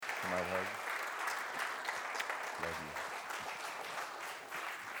loud hug. Love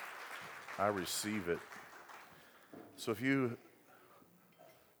you. I receive it. So if you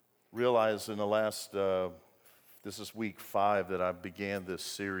realize in the last, this is week 5 that I began this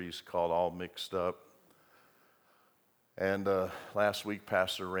series called All Mixed Up. And last week,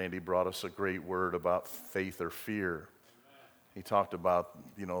 Pastor Randy brought us a great word about faith or fear. He talked about,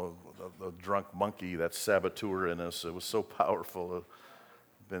 the drunk monkey, that saboteur in us. It was so powerful.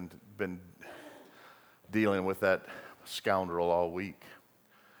 I've been dealing with that scoundrel all week.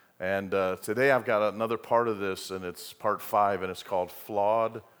 And today I've got another part of this, and it's part 5, and it's called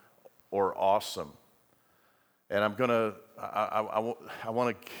Flawed or Awesome. And I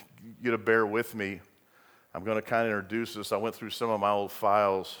want you to bear with me. I'm going to kind of introduce this. I went through some of my old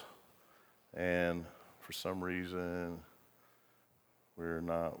files, and for some reason, we're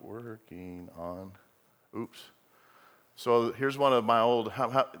not working on, oops. So here's one of my old,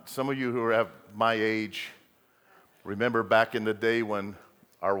 some of you who have my age remember back in the day when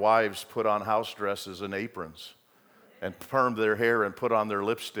our wives put on house dresses and aprons and permed their hair and put on their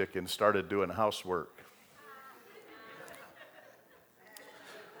lipstick and started doing housework.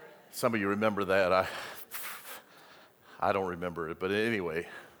 Some of you remember that. I don't remember it, but anyway.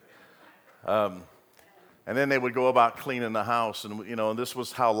 And then they would go about cleaning the house, and and this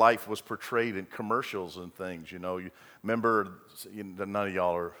was how life was portrayed in commercials and things. You remember, none of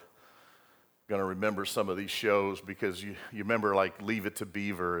y'all are going to remember some of these shows because you remember like Leave It to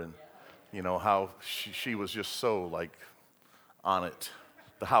Beaver and how she was just so like on it.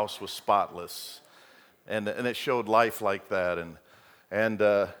 The house was spotless, and it showed life like that, and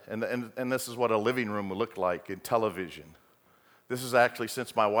this is what a living room would look like in television. This is actually,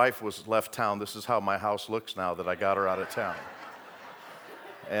 since my wife was left town, this is how my house looks now that I got her out of town.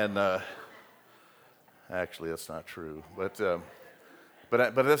 And actually, that's not true. But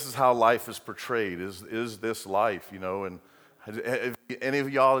this is how life is portrayed. Is this life? And have any of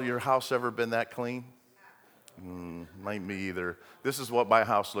y'all, your house ever been that clean? Ain't me either. This is what my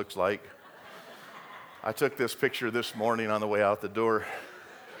house looks like. I took this picture this morning on the way out the door.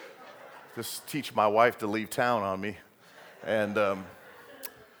 Just teach my wife to leave town on me. And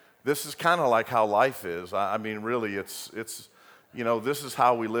this is kind of like how life is. I mean, really, it's this is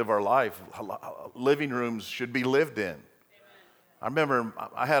how we live our life. Living rooms should be lived in. I remember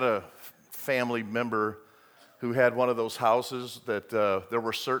I had a family member who had one of those houses that there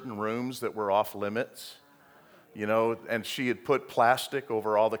were certain rooms that were off limits, and she had put plastic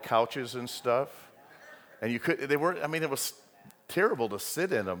over all the couches and stuff. And it was terrible to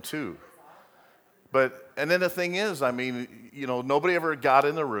sit in them too. And then the thing is, nobody ever got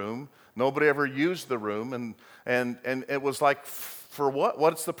in the room, nobody ever used the room, and it was like, for what?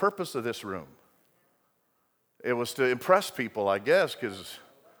 What's the purpose of this room? It was to impress people, I guess, because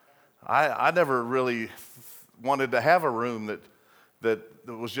I never really wanted to have a room that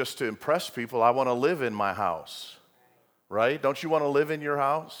was just to impress people. I want to live in my house, right? Don't you want to live in your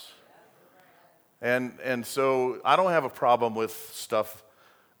house? And so I don't have a problem with stuff.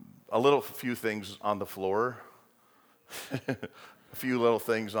 A few things on the floor. A few little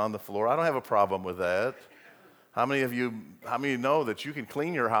things on the floor. I don't have a problem with that. How many of you know that you can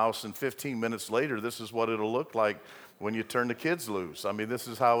clean your house and 15 minutes later, this is what it'll look like when you turn the kids loose? This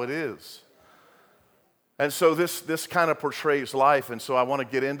is how it is. And so this kind of portrays life. And so I want to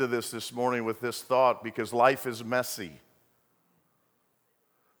get into this morning with this thought because life is messy.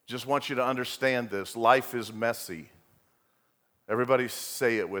 Just want you to understand this. Life is messy. Everybody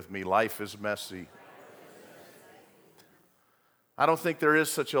say it with me. Life is messy. I don't think there is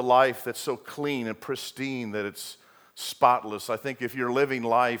such a life that's so clean and pristine that it's spotless. I think if you're living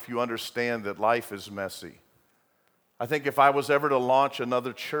life, you understand that life is messy. I think if I was ever to launch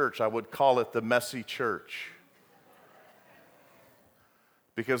another church, I would call it the messy church.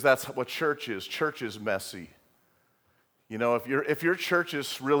 Because that's what church is. Church is messy. If your church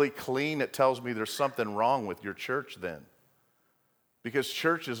is really clean, it tells me there's something wrong with your church then. Because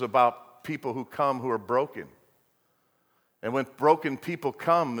church is about people who come who are broken. And when broken people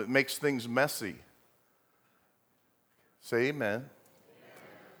come, it makes things messy. Say amen.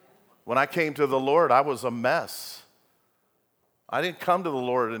 When I came to the Lord, I was a mess. I didn't come to the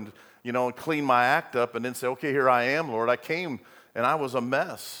Lord and clean my act up and then say, okay, here I am, Lord. I came and I was a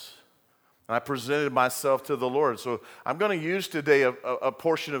mess. And I presented myself to the Lord. So I'm going to use today a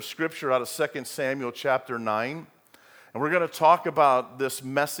portion of Scripture out of 2 Samuel chapter 9. And we're going to talk about this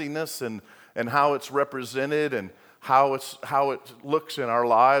messiness and how it's represented and how it looks in our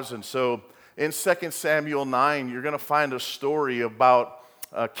lives. And so in 2 Samuel 9, you're going to find a story about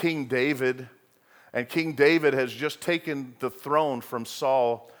King David. And King David has just taken the throne from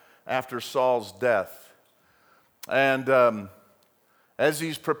Saul after Saul's death. And as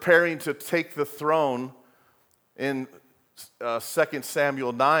he's preparing to take the throne in 2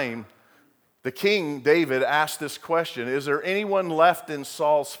 Samuel 9, the king, David, asked this question, is there anyone left in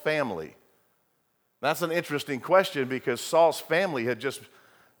Saul's family? That's an interesting question because Saul's family had just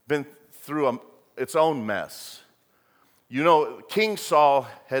been through its own mess. You know, King Saul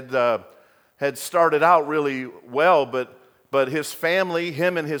had started out really well, but his family,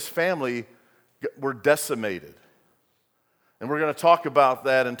 him and his family were decimated. And we're going to talk about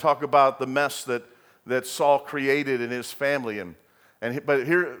that and talk about the mess that Saul created in his family. But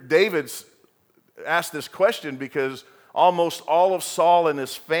here David's asked this question because almost all of Saul and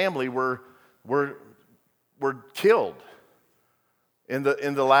his family were killed in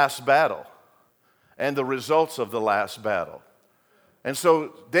the last battle and the results of the last battle. And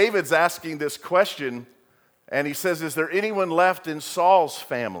so David's asking this question, and he says, is there anyone left in Saul's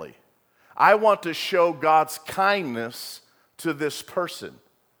family? I want to show God's kindness to this person.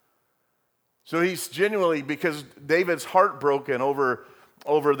 So he's genuinely, because David's heartbroken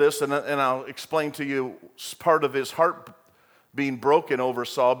over this, and I'll explain to you part of his heart being broken over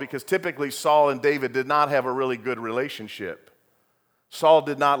Saul, because typically Saul and David did not have a really good relationship. Saul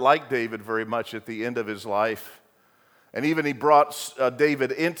did not like David very much at the end of his life, and even he brought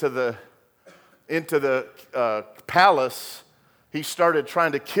David into the palace. He started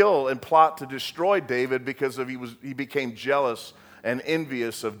trying to kill and plot to destroy David because he became jealous and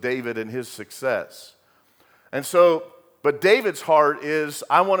envious of David and his success. And so, but David's heart is,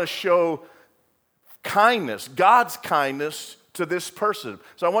 I want to show kindness, God's kindness to this person.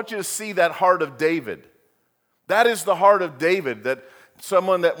 So I want you to see that heart of David. That is the heart of David, that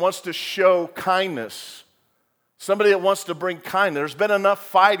someone that wants to show kindness, somebody that wants to bring kindness. There's been enough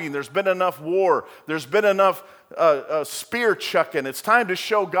fighting, there's been enough war, there's been enough spear chucking. It's time to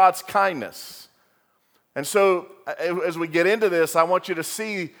show God's kindness. And so as we get into this, I want you to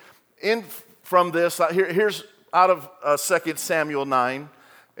see from this, here's out of 2 Samuel 9,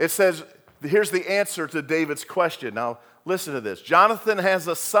 it says, here's the answer to David's question. Now, listen to this. Jonathan has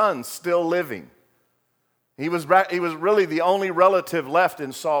a son still living. He was really the only relative left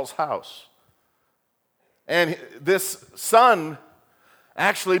in Saul's house. And this son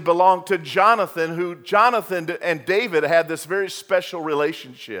actually belonged to Jonathan, who Jonathan and David had this very special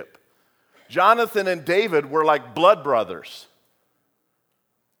relationship. Jonathan and David were like blood brothers.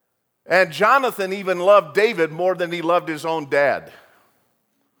 And Jonathan even loved David more than he loved his own dad.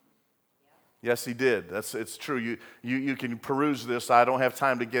 Yes, he did. It's true. You can peruse this. I don't have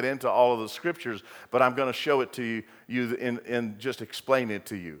time to get into all of the scriptures, but I'm going to show it to you and just explain it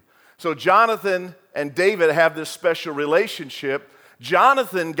to you. So Jonathan and David have this special relationship.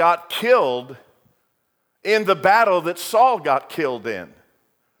 Jonathan got killed in the battle that Saul got killed in,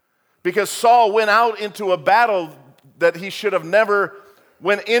 because Saul went out into a battle that he should have never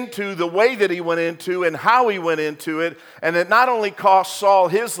went into, the way that he went into and how he went into it. And it not only cost Saul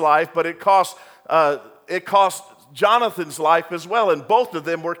his life, but it cost Jonathan's life as well. And both of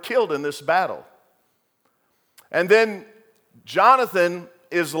them were killed in this battle. And then Jonathan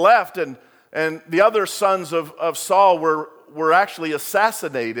is left, and the other sons of Saul were actually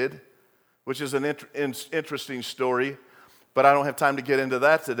assassinated, which is an interesting story. But I don't have time to get into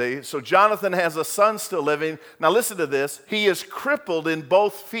that today. So Jonathan has a son still living. Now listen to this. He is crippled in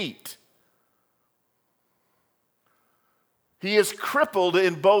both feet. He is crippled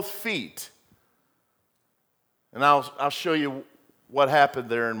in both feet. And I'll show you what happened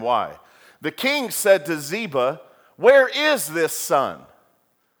there and why. The king said to Ziba, "Where is this son?"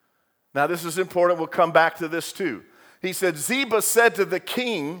 Now this is important. We'll come back to this too. He said, Ziba said to the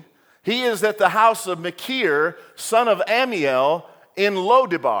king, "He is at the house of Machir, son of Ammiel, in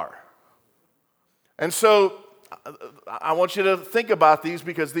Lodebar." And so I want you to think about these,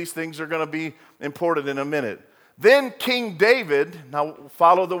 because these things are going to be important in a minute. Then King David, now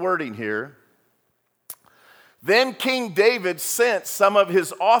follow the wording here. Then King David sent some of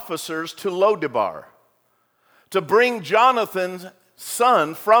his officers to Lodebar to bring Jonathan's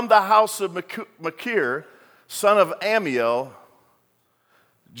son from the house of Machir, son of Ammiel.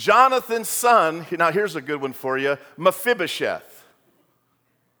 Jonathan's son, now here's a good one for you, Mephibosheth.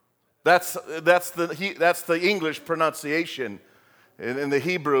 That's the English pronunciation. In the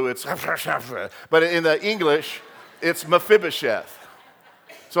Hebrew, it's but in the English, it's Mephibosheth.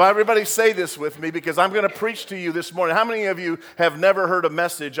 So everybody say this with me, because I'm going to preach to you this morning. How many of you have never heard a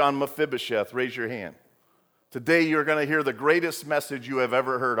message on Mephibosheth? Raise your hand. Today you're going to hear the greatest message you have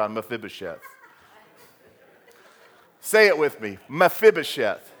ever heard on Mephibosheth. Say it with me.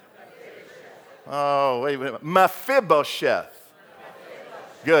 Mephibosheth. Oh, wait a minute. Mephibosheth.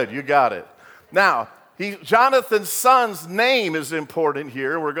 Good, you got it. Now, Jonathan's son's name is important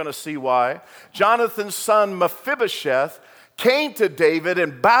here. We're going to see why. Jonathan's son Mephibosheth came to David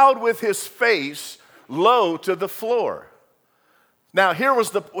and bowed with his face low to the floor. Now, here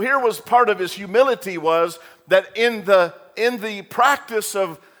was part of his humility was that in the practice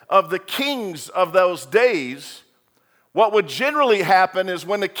of the kings of those days, what would generally happen is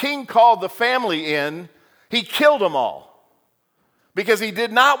when the king called the family in, he killed them all. Because he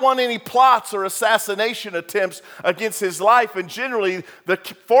did not want any plots or assassination attempts against his life. And generally, the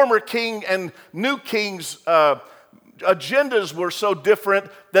former king and new king's agendas were so different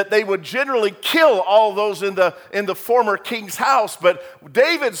that they would generally kill all those in the former king's house. But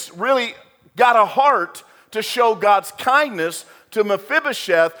David's really got a heart to show God's kindness to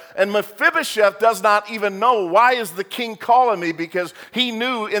Mephibosheth, and Mephibosheth does not even know, why is the king calling me? Because he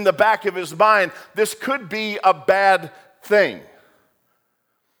knew in the back of his mind, this could be a bad thing.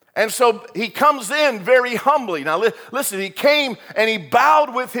 And so he comes in very humbly. Now listen, he came and he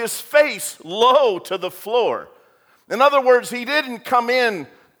bowed with his face low to the floor. In other words, he didn't come in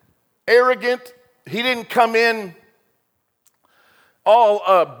arrogant. He didn't come in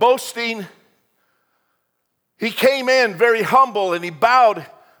all boasting. He came in very humble and he bowed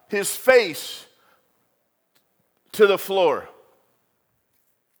his face to the floor.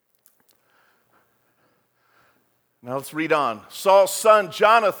 Now let's read on. Saul's son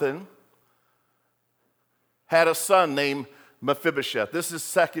Jonathan had a son named Mephibosheth. This is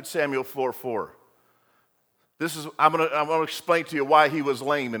 2 Samuel 4:4. I'm going to explain to you why he was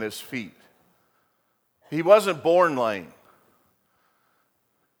lame in his feet. He wasn't born lame,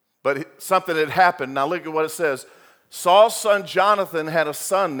 but something had happened. Now look at what it says. Saul's son Jonathan had a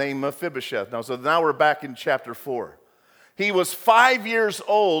son named Mephibosheth. Now we're back in chapter 4. He was 5 years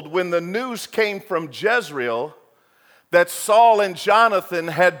old when the news came from Jezreel that Saul and Jonathan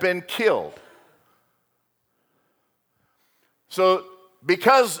had been killed. So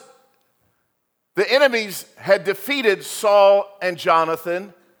because the enemies had defeated Saul and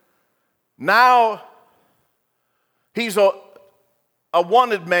Jonathan, now he's a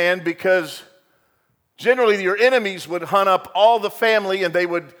wanted man, because generally your enemies would hunt up all the family and they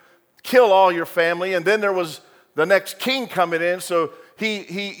would kill all your family. And then there was the next king coming in. So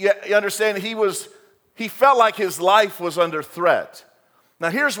you understand, he felt like his life was under threat. Now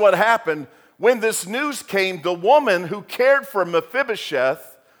here's what happened. When this news came, the woman who cared for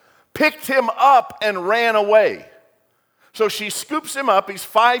Mephibosheth picked him up and ran away. So she scoops him up, he's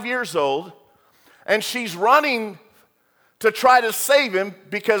 5 years old, and she's running to try to save him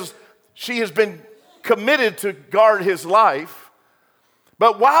because she has been committed to guard his life.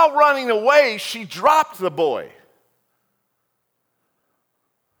 But while running away, she dropped the boy.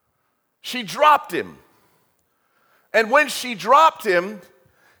 She dropped him. And when she dropped him,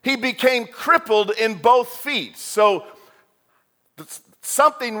 he became crippled in both feet. So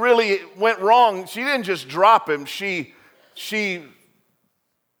something really went wrong. She didn't just drop him. She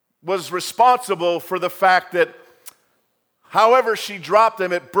was responsible for the fact that however she dropped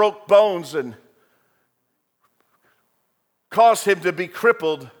him, it broke bones and caused him to be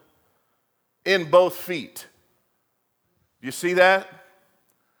crippled in both feet. You see that?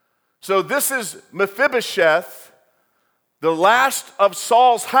 So this is Mephibosheth, the last of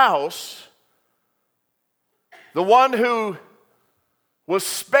Saul's house, the one who was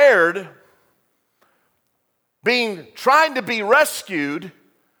spared, trying to be rescued,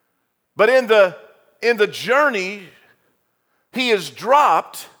 but in the journey, he is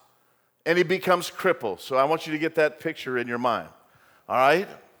dropped and he becomes crippled. So I want you to get that picture in your mind. All right?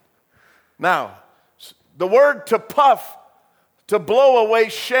 Now, the word to puff, to blow away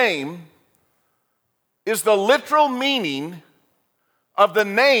shame, is the literal meaning of the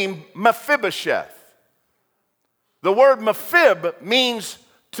name Mephibosheth. The word Mephib means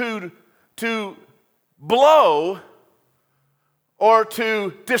to blow or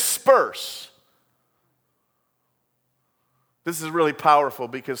to disperse. This is really powerful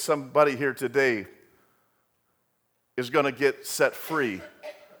because somebody here today is going to get set free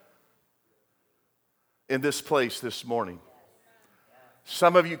in this place this morning.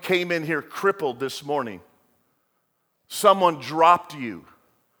 Some of you came in here crippled this morning. Someone dropped you.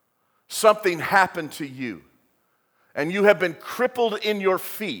 Something happened to you. And you have been crippled in your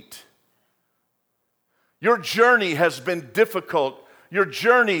feet. Your journey has been difficult. Your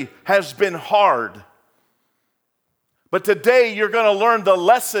journey has been hard. But today you're going to learn the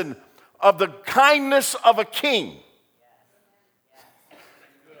lesson of the kindness of a king.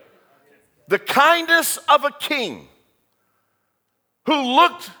 The kindness of a king who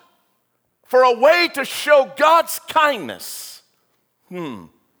looked for a way to show God's kindness on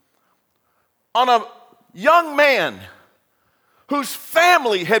a young man whose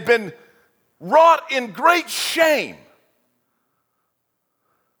family had been wrought in great shame.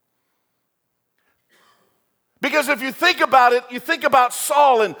 Because if you think about it, you think about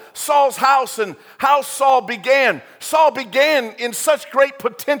Saul and Saul's house and how Saul began. Saul began in such great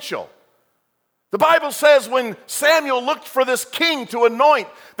potential. The Bible says when Samuel looked for this king to anoint,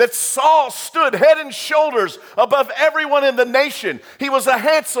 that Saul stood head and shoulders above everyone in the nation. He was a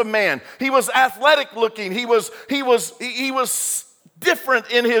handsome man. He was athletic looking. He was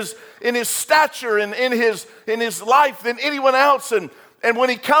different in his stature and in his life than anyone else. And when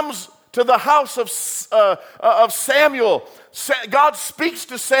he comes to the house of Samuel, God speaks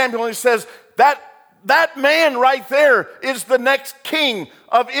to Samuel and he says, that man right there is the next king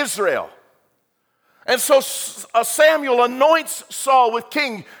of Israel. And so Samuel anoints Saul with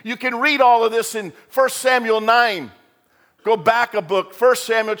king. You can read all of this in 1 Samuel 9. Go back a book, 1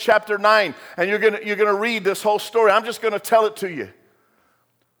 Samuel chapter 9, and you're gonna read this whole story. I'm just going to tell it to you.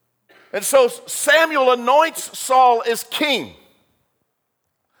 And so Samuel anoints Saul as king.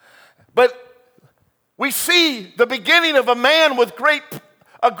 But we see the beginning of a man with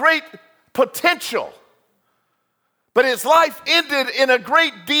a great potential. But his life ended in a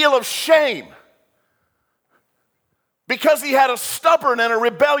great deal of shame because he had a stubborn and a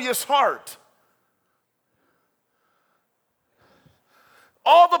rebellious heart.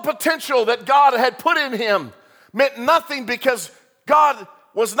 All the potential that God had put in him meant nothing because God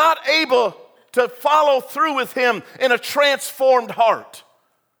was not able to follow through with him in a transformed heart.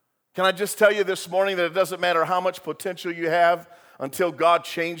 Can I just tell you this morning that it doesn't matter how much potential you have, until God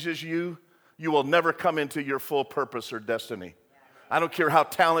changes you, you will never come into your full purpose or destiny. I don't care how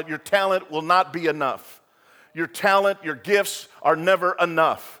talented, your talent will not be enough. Your talent, your gifts are never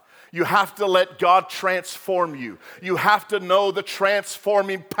enough. You have to let God transform you. You have to know the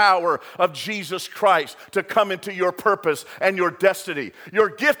transforming power of Jesus Christ to come into your purpose and your destiny. Your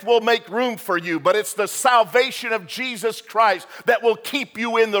gift will make room for you, but it's the salvation of Jesus Christ that will keep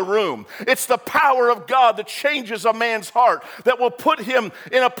you in the room. It's the power of God that changes a man's heart, that will put him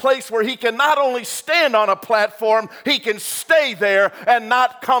in a place where he can not only stand on a platform, he can stay there and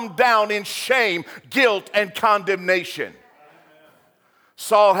not come down in shame, guilt, and condemnation.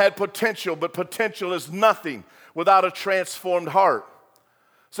 Saul had potential, but potential is nothing without a transformed heart.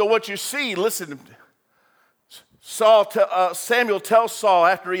 So what you see, listen, Samuel tells Saul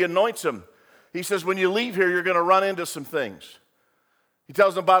after he anoints him, he says, when you leave here, you're going to run into some things. He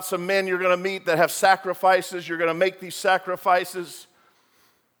tells him about some men you're going to meet that have sacrifices. You're going to make these sacrifices.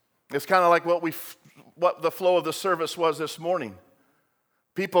 It's kind of like what the flow of the service was this morning.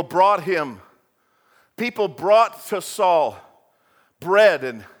 People brought to Saul bread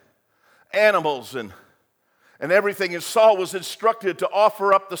and animals and everything. And Saul was instructed to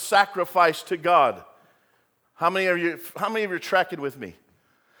offer up the sacrifice to God. How many of you are tracking with me?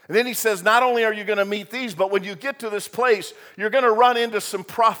 And then he says, not only are you going to meet these, but when you get to this place, you're going to run into some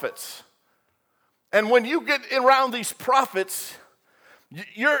prophets. And when you get around these prophets,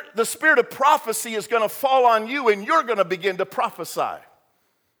 the spirit of prophecy is going to fall on you and you're going to begin to prophesy.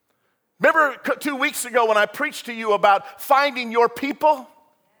 Remember 2 weeks ago when I preached to you about finding your people?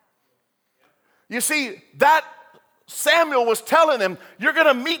 You see, that Samuel was telling him, you're going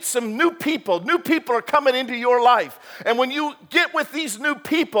to meet some new people. New people are coming into your life. And when you get with these new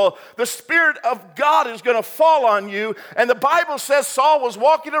people, the Spirit of God is going to fall on you. And the Bible says Saul was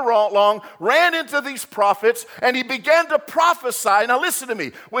walking along, ran into these prophets, and he began to prophesy. Now listen to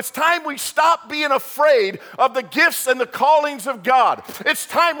me. It's time we stop being afraid of the gifts and the callings of God. It's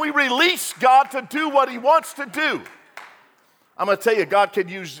time we release God to do what he wants to do. I'm going to tell you, God can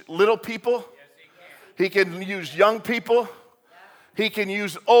use little people. He can use young people. He can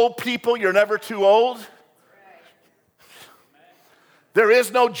use old people. You're never too old. There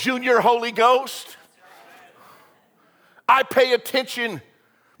is no junior Holy Ghost. I pay attention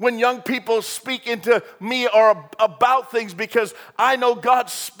when young people speak into me or about things because I know God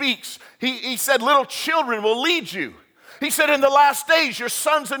speaks. He said little children will lead you. He said in the last days your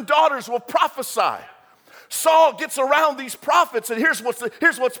sons and daughters will prophesy. Saul gets around these prophets, and here's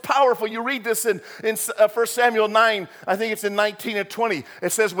what's powerful. You read this in 1 Samuel 9, I think it's in 19 and 20.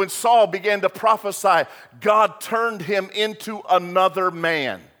 It says, when Saul began to prophesy, God turned him into another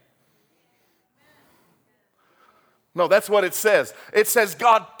man. No, that's what it says. It says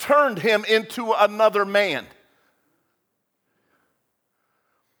God turned him into another man.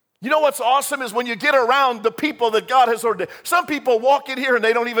 You know what's awesome is when you get around the people that God has ordained. Some people walk in here and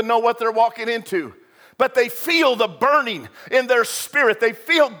they don't even know what they're walking into. but they feel the burning in their spirit. They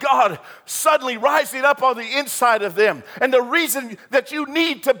feel God suddenly rising up on the inside of them. And the reason that you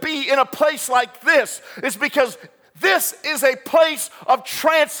need to be in a place like this is because this is a place of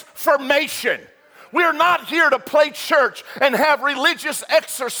transformation. We're not here to play church and have religious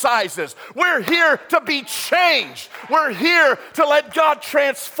exercises. We're here to be changed. We're here to let God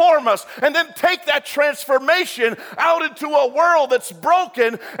transform us and then take that transformation out into a world that's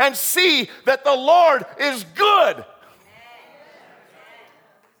broken and see that the Lord is good.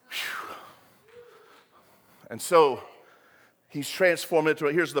 Whew. And so he's transformed into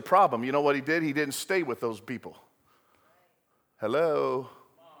it. Here's the problem. You know what he did? He didn't stay with those people. Hello?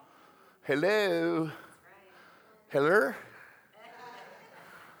 Hello? Hello?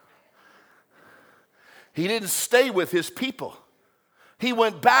 He didn't stay with his people. He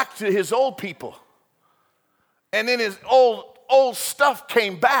went back to his old people. And then his old stuff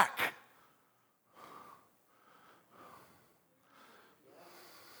came back.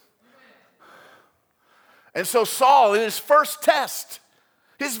 And so Saul, in his first test,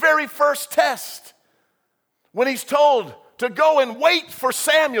 his very first test, when he's told to go and wait for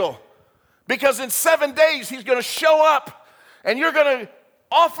Samuel, because in 7 days he's going to show up and you're going to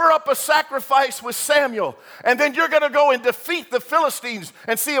offer up a sacrifice with Samuel. And then you're going to go and defeat the Philistines.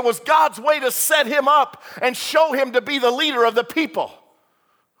 And see, it was God's way to set him up and show him to be the leader of the people.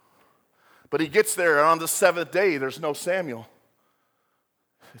 But he gets there, and on the 7th day, there's no Samuel.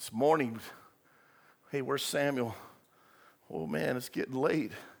 It's morning. Hey, where's Samuel? Oh man, it's getting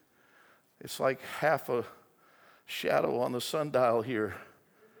late. It's like half a shadow on the sundial here.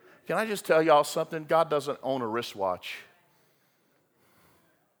 Can I just tell y'all something? God doesn't own a wristwatch.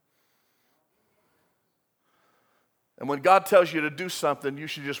 And when God tells you to do something, you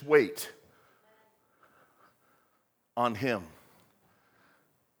should just wait on him.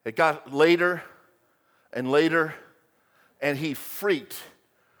 It got later and later, and he freaked.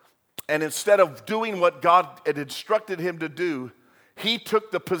 And instead of doing what God had instructed him to do, he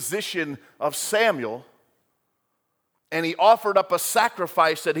took the position of Samuel, and he offered up a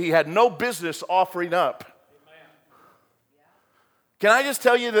sacrifice that he had no business offering up. Amen. Can I just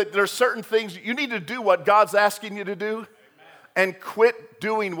tell you that there are certain things you need to do what God's asking you to do. Amen. And quit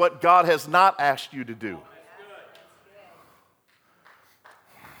doing what God has not asked you to do.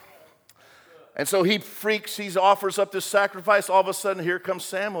 And so he freaks, he offers up this sacrifice. All of a sudden, here comes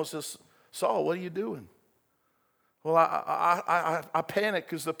Samuel and says, Saul, what are you doing? Well, I panicked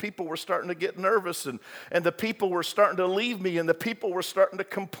because the people were starting to get nervous, and the people were starting to leave me, and the people were starting to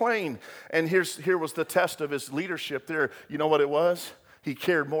complain. And here was the test of his leadership there. You know what it was? He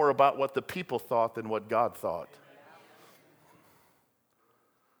cared more about what the people thought than what God thought.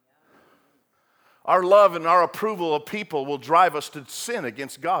 Our love and our approval of people will drive us to sin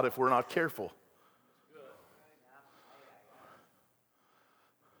against God if we're not careful.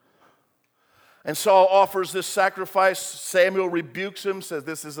 And Saul offers this sacrifice. Samuel rebukes him, says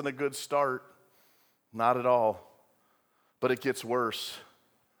this isn't a good start. Not at all. But it gets worse.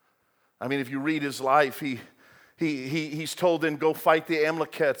 I mean, if you read his life, he's told then go fight the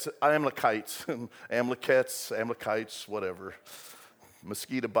Amalekites, whatever.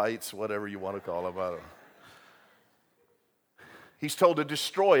 Mosquito bites, whatever you want to call them. I don't know. He's told to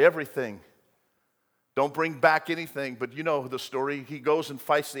destroy everything. Don't bring back anything, but you know the story. He goes and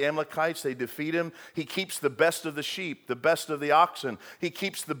fights the Amalekites. They defeat him. He keeps the best of the sheep, the best of the oxen. He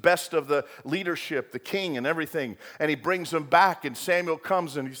keeps the best of the leadership, the king and everything. And he brings them back, and Samuel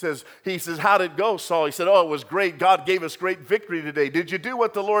comes and he says, how'd it go, Saul? He said, oh, it was great. God gave us great victory today. Did you do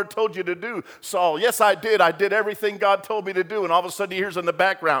what the Lord told you to do, Saul? Yes, I did. I did everything God told me to do. And all of a sudden he hears in the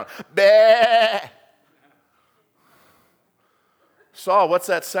background, bah. Saul, what's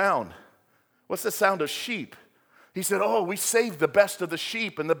that sound? What's the sound of sheep? He said, oh, we saved the best of the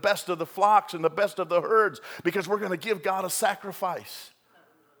sheep and the best of the flocks and the best of the herds because we're going to give God a sacrifice.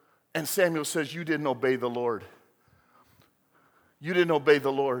 And Samuel says, you didn't obey the Lord. You didn't obey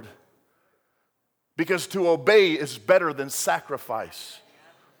the Lord. Because to obey is better than sacrifice.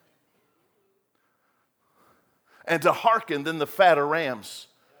 And to hearken than the fat of rams.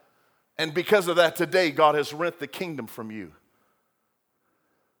 And because of that today, God has rent the kingdom from you.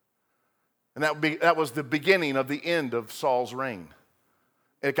 And that was the beginning of the end of Saul's reign.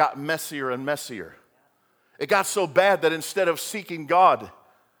 It got messier and messier. It got so bad that instead of seeking God,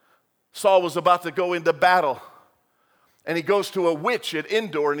 Saul was about to go into battle. And he goes to a witch at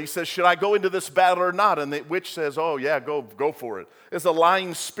Hendon and he says, should I go into this battle or not? And the witch says, oh yeah, go for it. It's a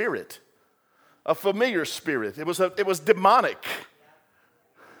lying spirit, a familiar spirit. It was demonic.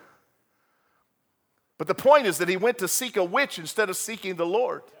 But the point is that he went to seek a witch instead of seeking the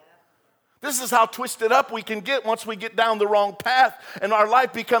Lord. This is how twisted up we can get once we get down the wrong path and our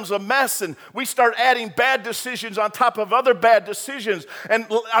life becomes a mess and we start adding bad decisions on top of other bad decisions and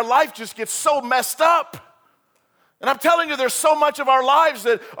our life just gets so messed up. And I'm telling you, there's so much of our lives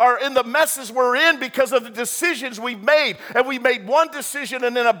that are in the messes we're in because of the decisions we've made. And we made one decision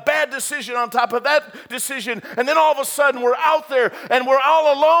and then a bad decision on top of that decision. And then all of a sudden we're out there and we're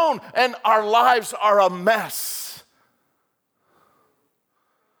all alone and our lives are a mess.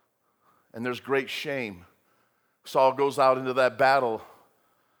 And there's great shame. Saul goes out into that battle,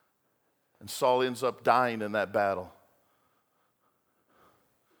 and Saul ends up dying in that battle.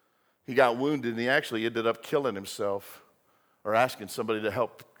 He got wounded, and he actually ended up killing himself or asking somebody to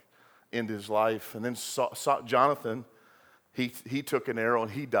help end his life. And then Jonathan, he took an arrow,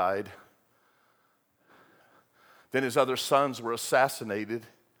 and he died. Then his other sons were assassinated.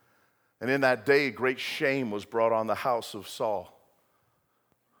 And in that day, great shame was brought on the house of Saul.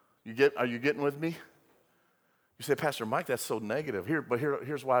 Are you getting with me? You say, Pastor Mike, that's so negative.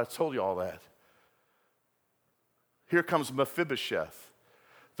 Here's why I told you all that. Here comes Mephibosheth.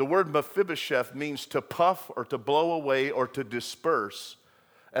 The word Mephibosheth means to puff or to blow away or to disperse.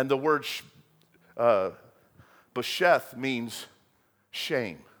 And the word Bosheth means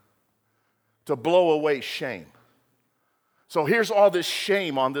shame. To blow away shame. So here's all this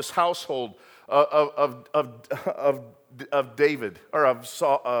shame on this household of David, or of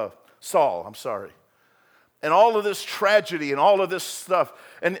Saul, I'm sorry. And all of this tragedy and all of this stuff.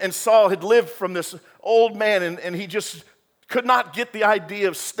 And Saul had lived from this old man, and he just could not get the idea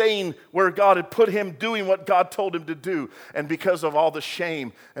of staying where God had put him, doing what God told him to do. And because of all the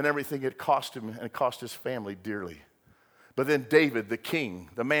shame and everything, it cost him and it cost his family dearly. But then David, the king,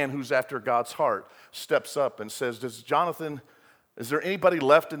 the man who's after God's heart, steps up and says, is there anybody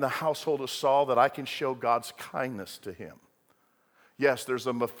left in the household of Saul that I can show God's kindness to him? Yes, there's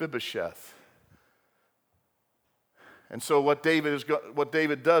a Mephibosheth. And so what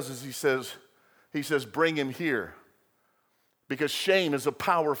David does is he says, bring him here. Because shame is a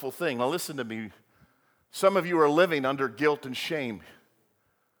powerful thing. Now listen to me. Some of you are living under guilt and shame.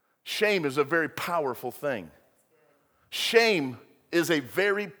 Shame is a very powerful thing. Shame is a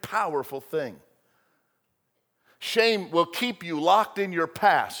very powerful thing. Shame will keep you locked in your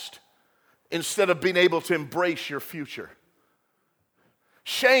past instead of being able to embrace your future.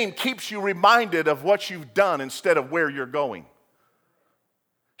 Shame keeps you reminded of what you've done instead of where you're going.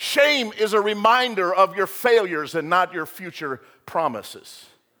 Shame is a reminder of your failures and not your future promises.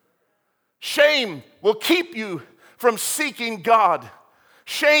 Shame will keep you from seeking God.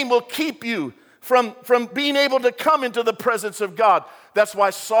 Shame will keep you from being able to come into the presence of God. That's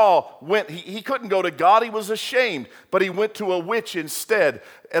why Saul went, he couldn't go to God, he was ashamed, but he went to a witch instead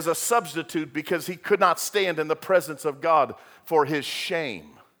as a substitute because he could not stand in the presence of God for his shame.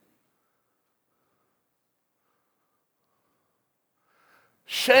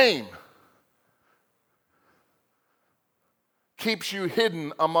 Shame keeps you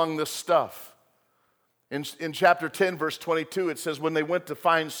hidden among the stuff. In chapter 10, verse 22, it says, when they went to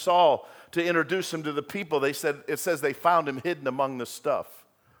find Saul to introduce him to the people, it says they found him hidden among the stuff.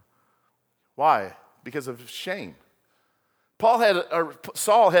 Why? Because of shame.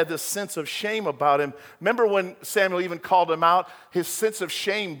 Saul had this sense of shame about him. Remember when Samuel even called him out? His sense of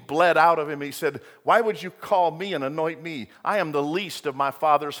shame bled out of him. He said, why would you call me and anoint me? I am the least of my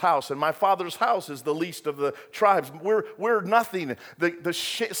father's house, and my father's house is the least of the tribes. We're nothing. The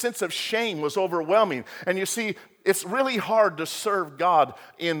sense of shame was overwhelming. And you see, it's really hard to serve God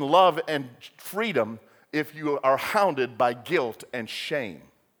in love and freedom if you are hounded by guilt and shame.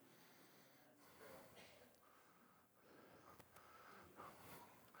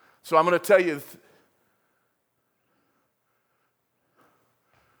 So I'm going to tell you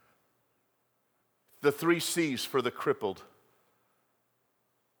the 3 C's for the crippled.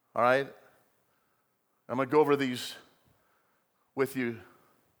 All right? I'm going to go over these with you.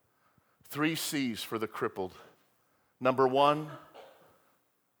 3 C's for the crippled. Number 1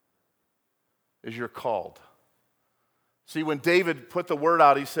 is you're called. See, when David put the word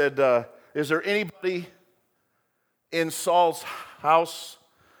out, he said, is there anybody in Saul's house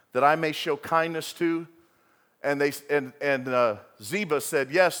that I may show kindness to? And Ziba said,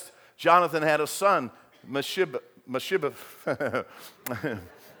 yes, Jonathan had a son, Mephibosheth.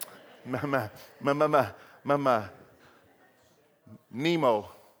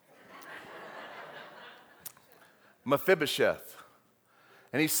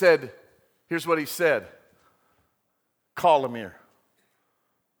 And he said, here's what he said, call him here.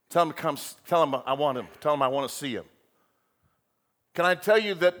 Tell him to come, tell him I want him, tell him I want to see him. Can I tell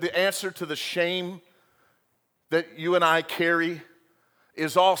you that the answer to the shame that you and I carry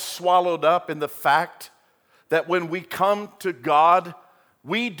is all swallowed up in the fact that when we come to God,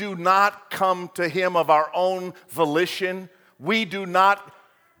 we do not come to Him of our own volition. We do not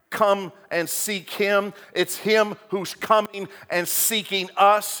come and seek Him. It's Him who's coming and seeking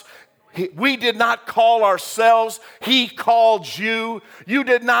us. We did not call ourselves. He called you. You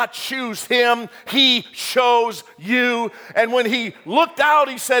did not choose Him. He chose you. And when He looked out,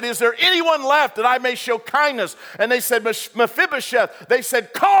 He said, is there anyone left that I may show kindness? And they said, Mephibosheth. They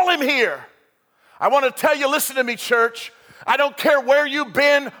said, call him here. I want to tell you, listen to me, church. I don't care where you've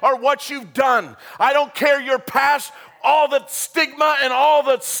been or what you've done. I don't care your past, all the stigma and all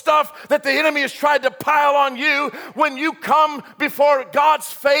the stuff that the enemy has tried to pile on you. When you come before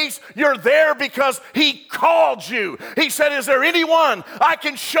God's face, you're there because He called you. He said, is there anyone I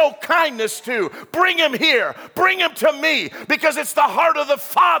can show kindness to? Bring him here. Bring him to me, because it's the heart of the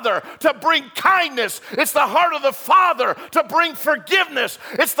Father to bring kindness. It's the heart of the Father to bring forgiveness.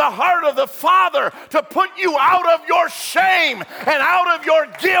 It's the heart of the Father to put you out of your shame and out of your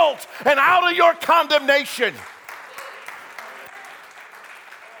guilt and out of your condemnation.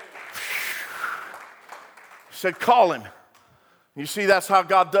 Said, call him. You see, that's how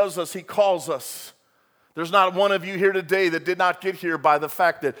God does us. He calls us. There's not one of you here today that did not get here by the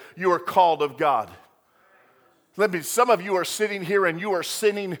fact that you are called of God. Some of you are sitting here and you are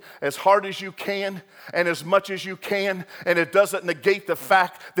sinning as hard as you can and as much as you can, and it doesn't negate the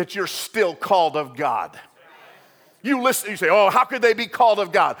fact that you're still called of God. You listen, you say, oh, how could they be called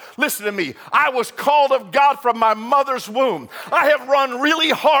of God? Listen to me. I was called of God from my mother's womb. I have run really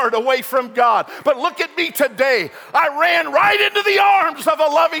hard away from God. But look at me today. I ran right into the arms of a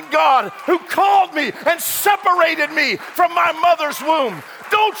loving God who called me and separated me from my mother's womb.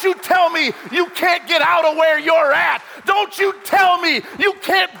 Don't you tell me you can't get out of where you're at. Don't you tell me you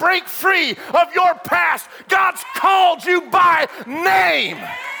can't break free of your past. God's called you by name.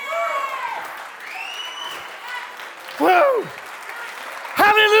 Woo!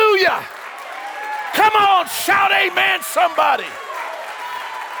 Hallelujah! Come on, shout amen, somebody.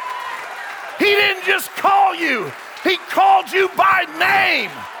 He didn't just call you, He called you by name.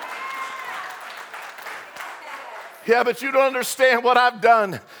 Yeah, but you don't understand what I've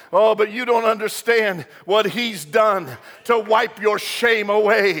done. Oh, but you don't understand what He's done to wipe your shame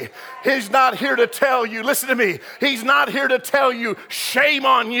away. He's not here to tell you, listen to me, He's not here to tell you, shame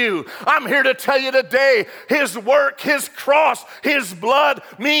on you. I'm here to tell you today, His work, His cross, His blood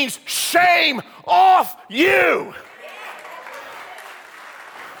means shame off you.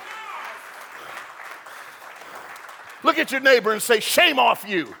 Look at your neighbor and say, shame off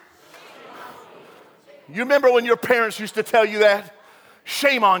you. You remember when your parents used to tell you that?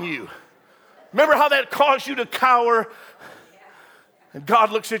 Shame on you. Remember how that caused you to cower? And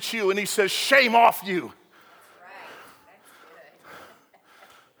God looks at you and He says, shame off you.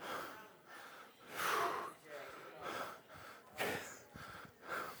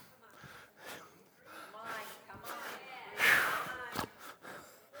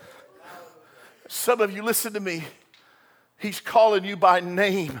 Some of you, listen to me. He's calling you by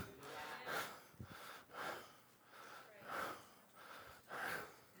name.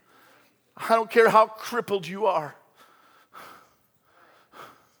 I don't care how crippled you are.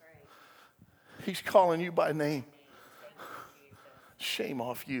 He's calling you by name. Shame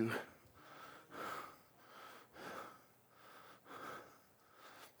off you.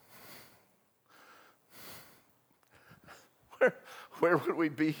 Where would we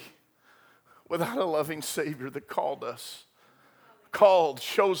be without a loving Savior that called us? Called,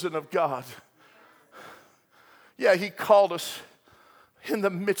 chosen of God. Yeah, He called us in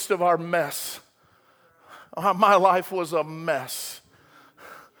the midst of our mess. My life was a mess.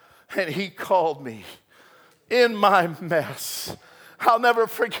 And He called me in my mess. I'll never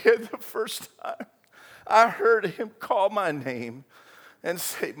forget the first time I heard Him call my name and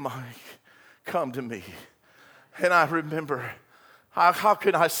say, Mike, come to me. And I remember, how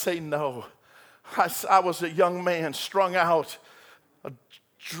can I say no? I was a young man, strung out,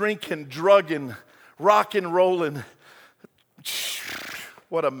 drinking, drugging, rock and rolling.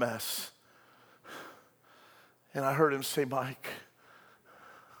 What a mess. And I heard Him say, Mike,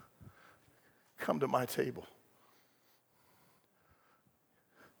 come to my table.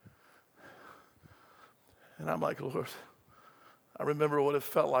 And I'm like, Lord, I remember what it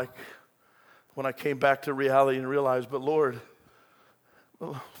felt like when I came back to reality and realized, but Lord,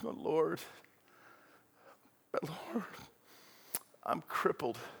 I'm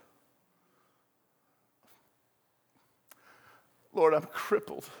crippled. Lord, I'm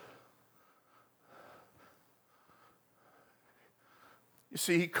crippled. You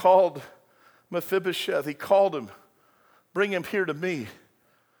see, He called Mephibosheth. He called him, bring him here to me.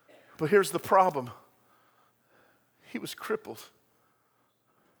 But here's the problem. He was crippled.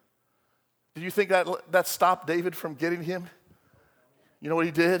 Did you think that stopped David from getting him? You know what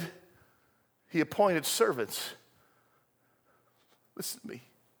he did? He appointed servants. Listen to me.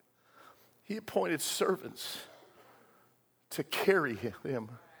 He appointed servants to carry him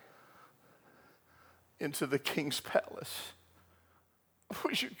into the king's palace. I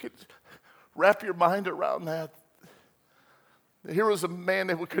wish you could wrap your mind around that. Here was a man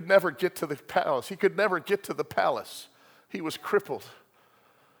that could never get to the palace. He could never get to the palace. He was crippled.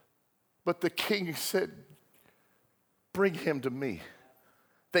 But the king said, bring him to me.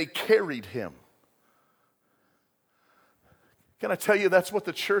 They carried him. Can I tell you that's what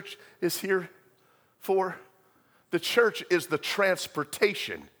the church is here for? The church is the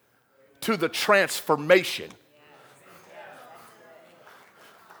transportation to the transformation.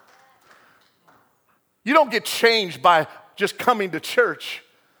 You don't get changed by just coming to church.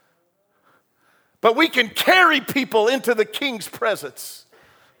 But we can carry people into the king's presence.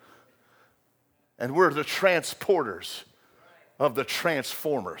 And we're the transporters of the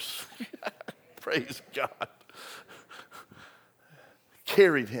transformers. Praise God.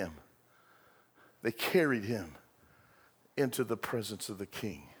 Carried him. They carried him into the presence of the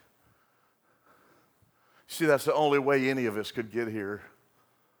king. See, that's the only way any of us could get here.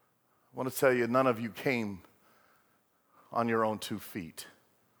 I want to tell you, none of you came on your own 2 feet.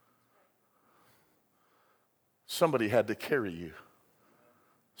 Somebody had to carry you.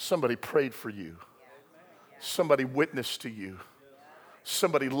 Somebody prayed for you. Somebody witnessed to you.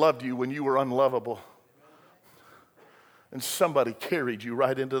 Somebody loved you when you were unlovable. And somebody carried you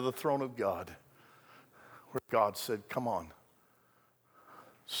right into the throne of God, where God said, come on,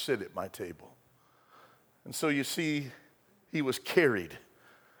 sit at my table. And so you see, he was carried.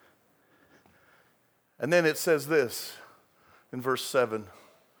 And then it says this in verse 7.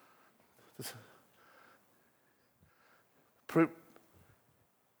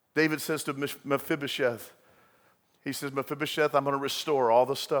 David says to Mephibosheth, he says, Mephibosheth, I'm going to restore all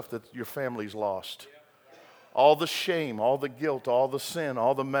the stuff that your family's lost. All the shame, all the guilt, all the sin,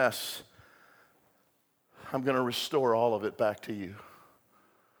 all the mess. I'm going to restore all of it back to you.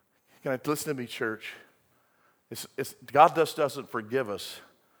 Can I listen to me, church? God just doesn't forgive us.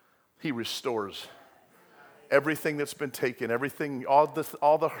 He restores. Everything that's been taken, everything, all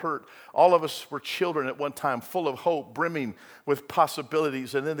the hurt. All of us were children at one time, full of hope, brimming with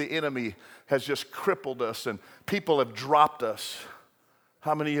possibilities, and then the enemy has just crippled us, and people have dropped us.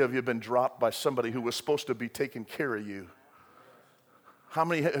 How many of you have been dropped by somebody who was supposed to be taking care of you? How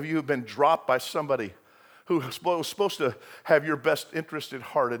many of you have been dropped by somebody who was supposed to have your best interest at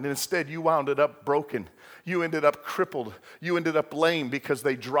heart, and instead you wound up broken? You ended up crippled. You ended up lame because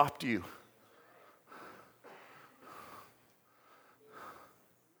they dropped you.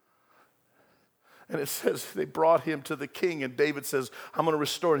 And it says they brought him to the king, and David says, I'm going to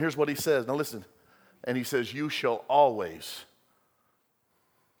restore. And here's what he says. Now listen. And he says, you shall always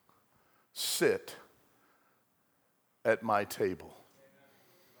sit at my table.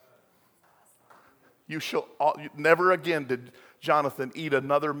 You shall never again did Jonathan eat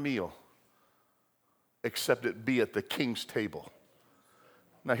another meal except it be at the king's table.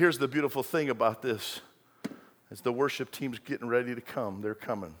 Now here's the beautiful thing about this. As the worship team's getting ready to come, they're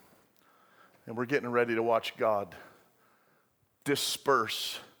coming. And we're getting ready to watch God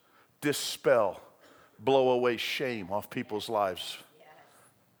disperse, dispel, blow away shame off people's lives.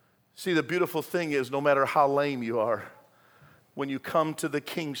 See, the beautiful thing is, no matter how lame you are, when you come to the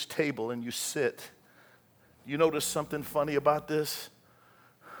king's table and you sit, you notice something funny about this?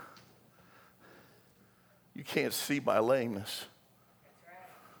 You can't see my lameness.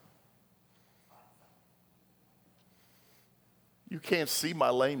 You can't see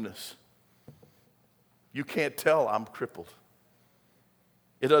my lameness. You can't tell I'm crippled.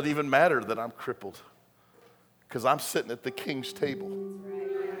 It doesn't even matter that I'm crippled because I'm sitting at the king's table.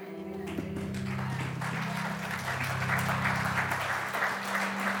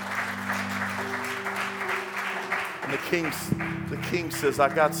 And the king says, I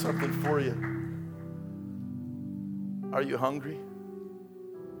got something for you. Are you hungry?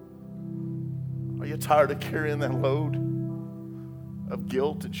 Are you tired of carrying that load of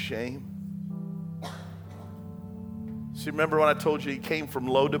guilt and shame? See, remember when I told you he came from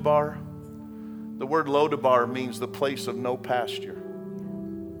Lodabar? The word Lodabar means the place of no pasture.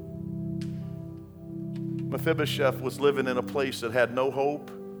 Mephibosheth was living in a place that had no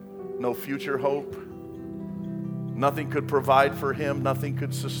hope, no future hope. Nothing could provide for him. Nothing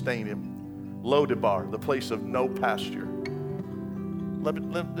could sustain him. Lodabar, the place of no pasture.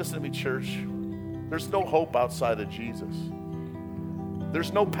 Listen to me, church. There's no hope outside of Jesus.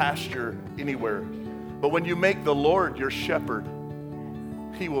 There's no pasture anywhere. But when you make the Lord your shepherd,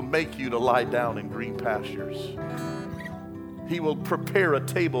 he will make you to lie down in green pastures. He will prepare a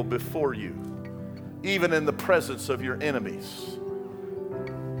table before you, even in the presence of your enemies.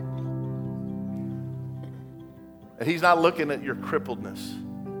 And he's not looking at your crippledness.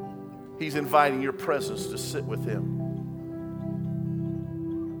 He's inviting your presence to sit with him.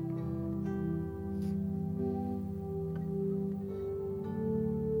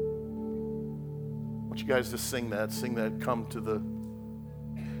 I want you guys to sing that. Sing that, come to the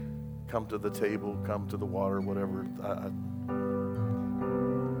table, come to the water, whatever. I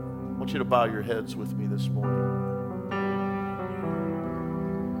want you to bow your heads with me this morning.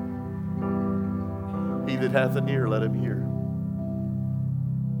 He that hath an ear, let him hear.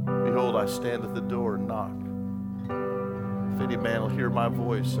 Behold, I stand at the door and knock. If any man will hear my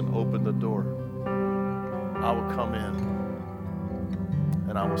voice and open the door, I will come in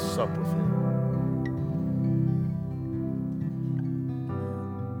and I will sup with him.